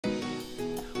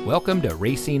Welcome to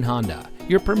Racine Honda,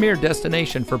 your premier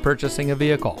destination for purchasing a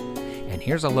vehicle. And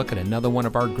here's a look at another one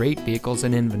of our great vehicles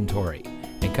in inventory.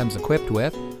 It comes equipped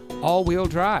with all-wheel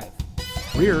drive,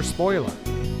 rear spoiler,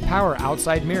 power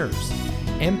outside mirrors,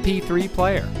 MP3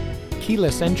 player,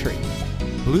 keyless entry,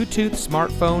 Bluetooth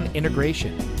smartphone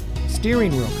integration,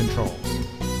 steering wheel controls,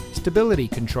 stability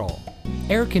control,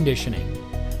 air conditioning,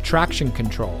 traction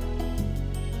control.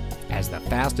 As the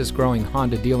fastest growing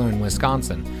Honda dealer in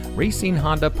Wisconsin, Racine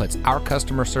Honda puts our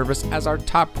customer service as our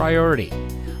top priority.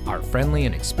 Our friendly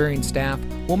and experienced staff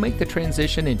will make the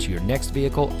transition into your next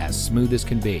vehicle as smooth as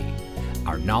can be.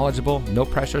 Our knowledgeable,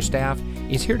 no-pressure staff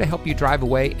is here to help you drive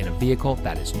away in a vehicle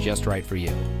that is just right for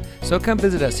you. So come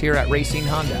visit us here at Racine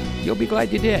Honda. You'll be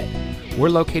glad you did. We're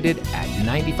located at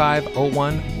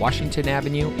 9501 Washington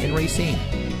Avenue in Racine.